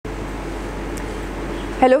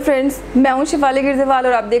Hello friends, मैं हूं शिफाली गिरधरवाल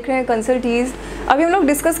और आप देख रहे हैं कंसल्टीज। अभी हम लोग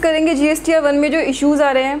डिस्कस करेंगे GSTR1 में जो इश्यूज़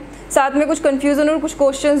आ रहे हैं, साथ में कुछ कन्फ्यूज़न और कुछ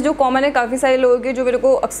क्वेश्चंस जो कॉमन है काफ़ी सारे लोगों के, जो मेरे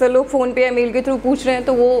को अक्सर लोग फ़ोन पे या मेल के थ्रू पूछ रहे हैं,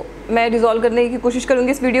 तो वो मैं रिजॉल्व करने की कोशिश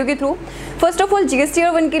करूँगी इस वीडियो के through. First of all,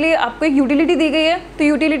 GSTR1 के लिए आपको एक यूटिलिटी दी गई है, तो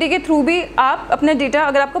यूटिलिटी के थ्रू भी आप अपना डेटा,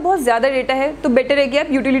 अगर आपका बहुत ज़्यादा डेटा है तो बेटर है कि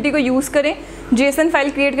आप यूटिलिटी को यूज़ करें। JSON फाइल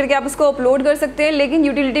क्रिएट करके आप उसको अपलोड कर सकते हैं, लेकिन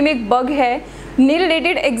यूटिलिटी में एक बग है, नील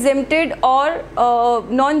रेटेड एग्जेम्प्टेड और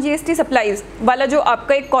नॉन GST सप्लाईज वाला जो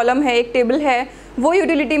आपका एक कॉलम है, एक टेबल है, वो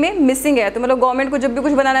यूटिलिटी में मिसिंग है। तो मतलब गवर्नमेंट को जब भी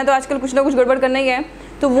कुछ बनाना है तो आजकल कुछ ना कुछ गड़बड़ करना ही है,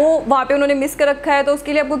 तो वो वहाँ पे उन्होंने मिस कर रखा है। तो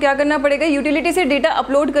उसके लिए आपको क्या करना पड़ेगा, यूटिलिटी से डेटा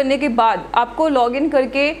अपलोड करने के बाद आपको लॉगिन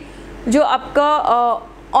करके जो आपका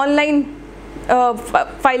ऑनलाइन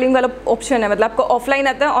फाइलिंग वाला ऑप्शन है, मतलब आपको ऑफलाइन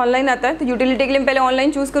आता है, ऑनलाइन आता है, तो यूटिलिटी के लिए मैं पहले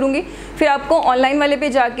ऑनलाइन चूज़ करूँगी, फिर आपको ऑनलाइन वाले पे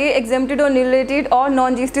जाके एग्जेम्प्टेड और रिलेटेड और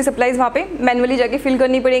नॉन GST सप्लाईज वहाँ पे मैनुअली जाके फिल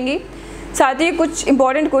करनी पड़ेंगी। साथ ही कुछ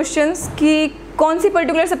इंपॉर्टेंट क्वेश्चंस कि कौन सी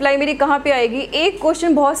पर्टिकुलर सप्लाई मेरी कहाँ पे आएगी। एक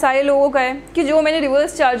क्वेश्चन बहुत सारे लोगों का है कि जो मैंने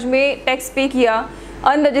रिवर्स चार्ज में टैक्स पे किया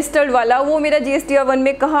अनरजिस्टर्ड वाला, वो मेरा GSTR1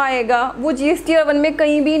 में कहाँ आएगा। वो GSTR1 में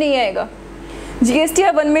कहीं भी नहीं आएगा।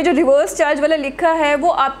 GSTR1 में जो रिवर्स चार्ज वाला लिखा है वो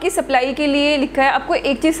आपकी सप्लाई के लिए लिखा है। आपको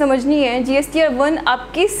एक चीज़ समझनी है, GSTR1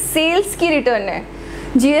 आपकी सेल्स की रिटर्न है,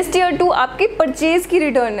 GSTR2 आपकी परचेज़ की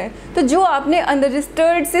रिटर्न है। तो जो आपने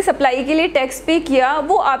अनरजिस्टर्ड से सप्लाई के लिए टैक्स पे किया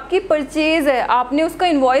वो आपकी परचेज़ है, आपने उसका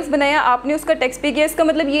इन्वॉइस बनाया, आपने उसका टैक्स पे किया। इसका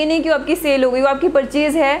मतलब ये नहीं कि वो आपकी सेल हो गई, वो आपकी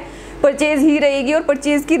परचेज़ है, परचेज़ ही रहेगी और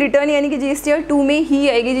परचेज़ की रिटर्न यानी कि GSTR2 में ही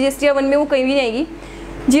आएगी, GSTR1 में वो कहीं भी नहीं आएगी।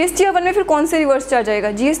 GSTR1 में फिर कौन से रिवर्स चार्ज आएगा,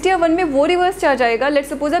 GSTR1 में वो रिवर्स चार्ज आएगा, लेट्स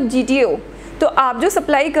सपोज आप GTA हो, तो आप जो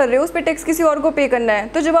सप्लाई कर रहे हो उस पर टैक्स किसी और को पे करना है।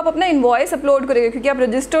 तो जब आप अपना इन्वॉइस अपलोड करोगे, क्योंकि आप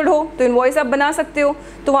रजिस्टर्ड हो तो इन्वॉइस आप बना सकते हो,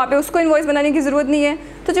 तो वहाँ पे उसको इन्वॉइस बनाने की ज़रूरत नहीं है।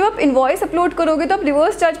 तो जब आप इन्वॉइस अपलोड करोगे तो आप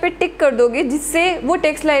रिवर्स चार्ज पे टिक कर दोगे, जिससे वो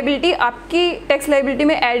टैक्स लाइबिलिटी आपकी टैक्स लाइबिलिटी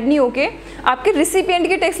में ऐड नहीं होके आपके रिसिपिएंट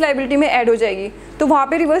की टैक्स लाइबिलिटी में ऐड हो जाएगी। तो वहाँ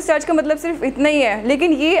पर रिवर्स चार्ज का मतलब सिर्फ इतना ही है।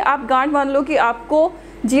 लेकिन ये आप गांठ मान लो कि आपको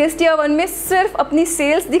GSTR1 में सिर्फ अपनी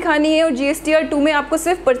सेल्स दिखानी है और GSTR2 में आपको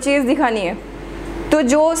सिर्फ परचेज़ दिखानी है। तो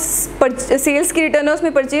जो सेल्स की रिटर्न है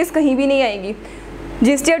उसमें परचेज़ कहीं भी नहीं आएगी।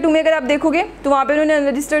 GSTR2 में अगर आप देखोगे तो वहाँ पे उन्होंने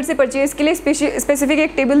अनरजिस्टर्ड से परचेज़ के लिए स्पेसिफिक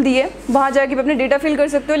एक टेबल दी है, वहाँ जाके अपने डेटा फिल कर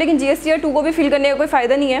सकते हो। लेकिन GSTR2 को भी फिल करने का कोई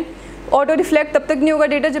फ़ायदा नहीं है। ऑटो रिफ्लेक्ट तब तक नहीं होगा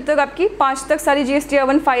डेटा जब तक आपकी 5 तक सारी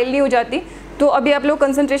GSTR1 फाइल नहीं हो जाती। तो अभी आप लोग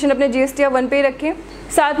कंसंट्रेशन अपने GSTR1 पे ही रखें।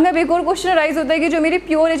 साथ में अब एक और क्वेश्चन राइज होता है कि जो मेरी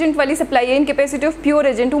प्योर एजेंट वाली सप्लाई है, in capacity of pure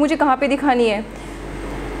agent, वो मुझे कहाँ पे दिखानी है।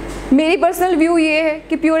 मेरी पर्सनल व्यू ये है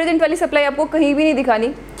कि प्योर एजेंट वाली सप्लाई आपको कहीं भी नहीं दिखानी,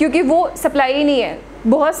 क्योंकि वो सप्लाई ही नहीं है।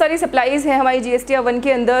 बहुत सारी सप्लाईज़ हैं हमारी GSTR1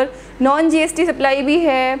 के अंदर, नॉन GST सप्लाई भी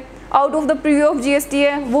है, out of the preview of GST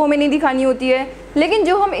है, वो हमें नहीं दिखानी होती है। लेकिन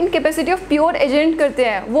जो हम in capacity of pure agent करते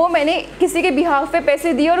हैं, वो मैंने किसी के बिहाफ पे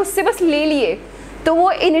पैसे दिए और उससे बस ले लिए, तो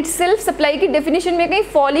वो इन इटसेल्फ सप्लाई की डेफिनेशन में कहीं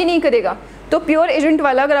फॉल ही नहीं करेगा। तो प्योर एजेंट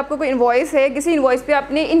वाला, अगर आपको कोई इन्वॉइस है, किसी इन्वॉइस पे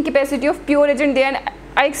आपने in capacity of pure agent दिया,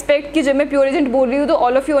 आई एक्सपेक्ट कि जब मैं प्योर एजेंट बोल रही हूँ तो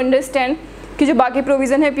ऑल ऑफ यू अंडरस्टैंड कि जो बाकी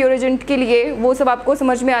प्रोविज़न है प्योर एजेंट के लिए वो सब आपको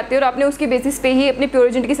समझ में आते हैं, और आपने उसके बेसिस पे ही अपने प्योर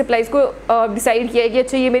एजेंट की सप्लाईज़ को डिसाइड किया है कि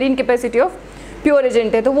अच्छा ये मेरी in capacity of pure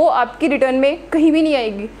agent है। तो वो आपकी रिटर्न में कहीं भी नहीं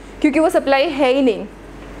आएगी, क्योंकि वो सप्लाई है ही नहीं।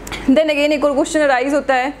 देन अगेन एक और क्वेश्चन राइज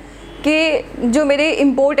होता है कि जो मेरे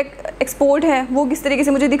इंपोर्ट एक्सपोर्ट हैं वो किस तरीके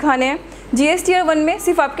से मुझे दिखाने हैं। GSTR1 में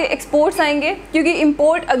सिर्फ आपके एक्सपोर्ट्स आएंगे, क्योंकि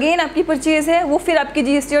इंपोर्ट अगेन आपकी परचेज़ है, वो फिर आपकी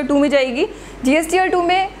GSTR2 में जाएगी। GSTR2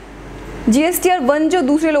 में GSTR1 जो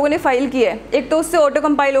दूसरे लोगों ने फाइल किया है, एक तो उससे ऑटो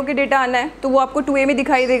कंपाइल होकर डेटा आना है, तो वो आपको 2A में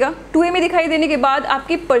दिखाई देगा। 2A में दिखाई देने के बाद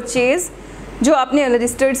आपकी परचेज़ जो आपने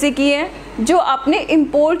अनरजिस्टर्ड से की है, जो आपने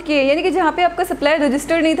इंपोर्ट किए, यानी कि जहाँ पे आपका सप्लायर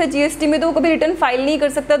रजिस्टर्ड नहीं था GST में, तो वो कभी रिटर्न फाइल नहीं कर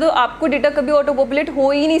सकता, तो आपको डेटा कभी ऑटो पॉपुलेट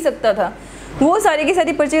हो ही नहीं सकता था। वो सारी की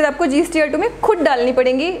सारी परचेज आपको GSTR2 में खुद डालनी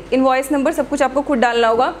पड़ेंगी, इनवॉइस नंबर सब कुछ आपको खुद डालना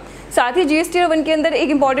होगा। साथ ही GSTR1 के अंदर एक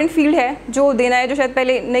इंपॉर्टेंट फील्ड है जो देना है, जो शायद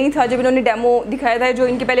पहले नहीं था जब इन्होंने डेमो दिखाया था, जो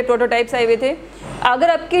इनके पहले प्रोटोटाइप्स आए हुए थे। अगर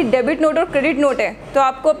आपकी डेबिट नोट और क्रेडिट नोट है तो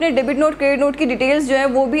आपको अपने डेबिट नोट क्रेडिट नोट की डिटेल्स जो है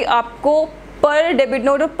वो भी आपको पर डेबिट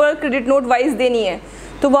नोट और पर क्रेडिट नोट वाइज देनी है।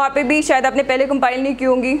 तो वहाँ पे भी शायद आपने पहले कंपाइल नहीं की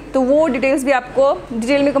होंगी, तो वो डिटेल्स भी आपको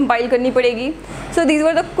डिटेल में कंपाइल करनी पड़ेगी। So these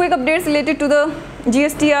were the quick updates related to the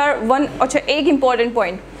GSTR1। अच्छा, एक इंपॉर्टेंट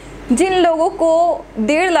पॉइंट, जिन लोगों को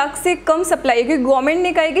 1.5 लाख से कम सप्लाई है, क्योंकि गवर्नमेंट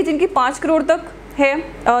ने कहा है कि जिनकी 5 करोड़ तक है,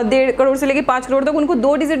 1.5 करोड़ से लेकर 5 करोड़ तक, उनको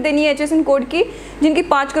 2 डिजिट देनी है HSN कोड की, जिनकी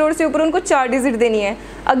 5 करोड़ से ऊपर उनको 4 डिजिट देनी है।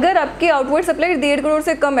 अगर आपकी आउटवर्ड सप्लाई 1.5 करोड़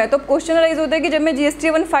से कम है तो क्वेश्चन राइज होता है कि जब मैं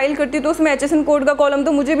GSTR1 फाइल करती हूँ तो उसमें HSN कोड का कॉलम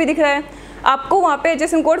तो मुझे भी दिख रहा है, आपको वहाँ पे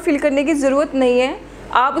HSN कोड फिल करने की ज़रूरत नहीं है।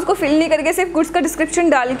 आप उसको फिल नहीं करके सिर्फ गुड्स का डिस्क्रिप्शन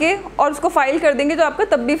डाल के और उसको फाइल कर देंगे तो आपका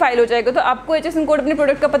तब भी फाइल हो जाएगा, तो आपको HSN कोड अपने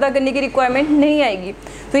प्रोडक्ट का पता करने की रिक्वायरमेंट नहीं आएगी।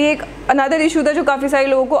 तो ये एक अनदर इशू था जो काफ़ी सारे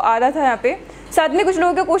लोगों को आ रहा था यहाँ पे। साथ में कुछ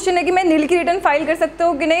लोगों का क्वेश्चन है कि मैं नील की रिटर्न फाइल कर सकते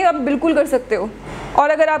हो कि नहीं। आप बिल्कुल कर सकते हो। और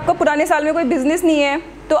अगर आपका पुराने साल में कोई बिजनेस नहीं है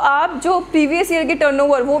तो आप जो प्रीवियस ईयर की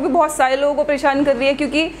टर्नओवर, वो भी बहुत सारे लोगों को परेशान कर रही है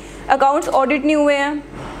क्योंकि अकाउंट्स ऑडिट नहीं हुए हैं।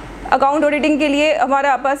 अकाउंट ऑडिटिंग के लिए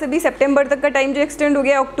हमारा पास अभी सितंबर तक का टाइम जो एक्सटेंड हो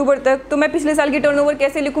गया है अक्टूबर तक, तो मैं पिछले साल की टर्नओवर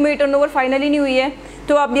कैसे लिखूँ, मेरी टर्नओवर फाइनली नहीं हुई है।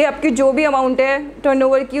 तो आप ये आपकी जो भी अमाउंट है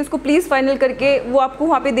टर्नओवर की उसको प्लीज़ फाइनल करके वो आपको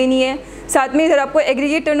वहाँ पे देनी है। साथ में इधर आपको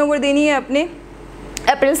एग्रीगेट टर्नओवर देनी है अपने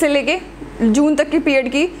अप्रैल से लेके जून तक की पीरियड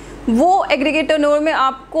की। वो एग्रीगेट टर्नओवर में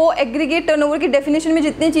आपको एग्रीगेट टर्नओवर की डेफिनेशन में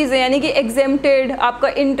जितनी चीज़ें यानी कि एग्जेम्प्टेड, आपका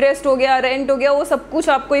इंटरेस्ट हो गया, रेंट हो गया, वो सब कुछ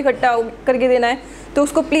आपको इकट्ठा करके देना है। तो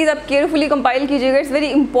उसको प्लीज़ आप केयरफुली कंपाइल कीजिएगा। इट्स वेरी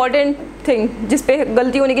इंपॉर्टेंट थिंग जिस पे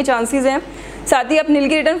गलती होने के चांसेस हैं। साथ ही आप नील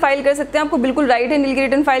की रिटर्न फाइल कर सकते हैं। आपको बिल्कुल राइट है नील की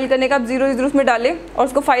रिटर्न फाइल करने का। आप 0 उसमें डालें और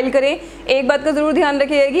उसको फाइल करें। एक बात का ज़रूर ध्यान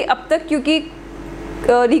रखिएगा कि अब तक क्योंकि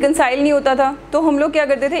रिकनसाइल नहीं होता था तो हम लोग क्या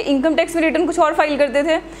करते थे, इनकम टैक्स में रिटर्न कुछ और फाइल करते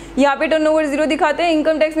थे। यहाँ पे टर्नओवर 0 दिखाते हैं,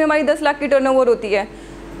 इनकम टैक्स में हमारी 10 लाख की टर्नओवर होती है।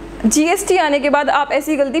 GST आने के बाद आप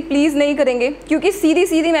ऐसी गलती प्लीज़ नहीं करेंगे क्योंकि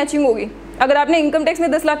सीधी मैचिंग होगी। अगर आपने इनकम टैक्स में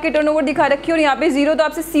 10 लाख की टर्नओवर दिखा रखी और यहाँ पे 0, तो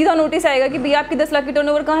आपसे सीधा नोटिस आएगा कि भैया आपकी 10 लाख की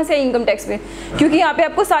टर्नओवर कहाँ से आई इनकम टैक्स में, क्योंकि यहाँ पे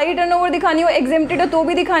आपको सारी टर्नओवर दिखानी हो, एग्जेम्प्टेड हो तो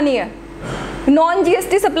भी दिखानी है, नॉन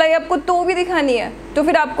GST सप्लाई आपको तो भी दिखानी है। तो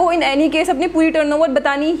फिर आपको इन एनी केस अपनी पूरी टर्नओवर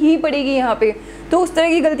बतानी ही पड़ेगी यहाँ पे। तो उस तरह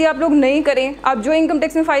की गलती आप लोग नहीं करें। आप जो इनकम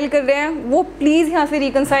टैक्स में फाइल कर रहे हैं वो प्लीज़ यहाँ से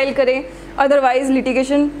रिकनसाइल करें, अदरवाइज़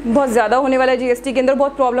लिटिगेशन बहुत ज़्यादा होने वाला है। GST के अंदर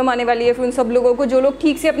बहुत प्रॉब्लम आने वाली है फिर उन सब लोगों को जो लोग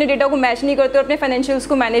ठीक से अपने डेटा को मैच नहीं करते और अपने फाइनेंशियल्स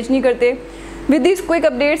को मैनेज नहीं करते। With this quick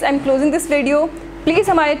updates I am closing this video. Please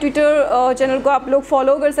हमारे ट्विटर चैनल को आप लोग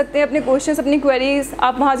फॉलो कर सकते हैं। अपने क्वेश्चंस, अपनी क्वेरीज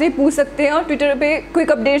आप वहाँ से पूछ सकते हैं। और ट्विटर पे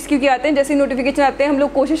क्विक अपडेट्स क्योंकि आते हैं, जैसे नोटिफिकेशन आते हैं हम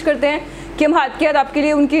लोग कोशिश करते हैं कि हम हाथ के हाथ आपके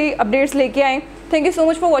लिए उनकी अपडेट्स लेके आएँ। Thank you so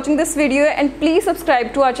much for watching this video and please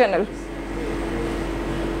subscribe to our channel.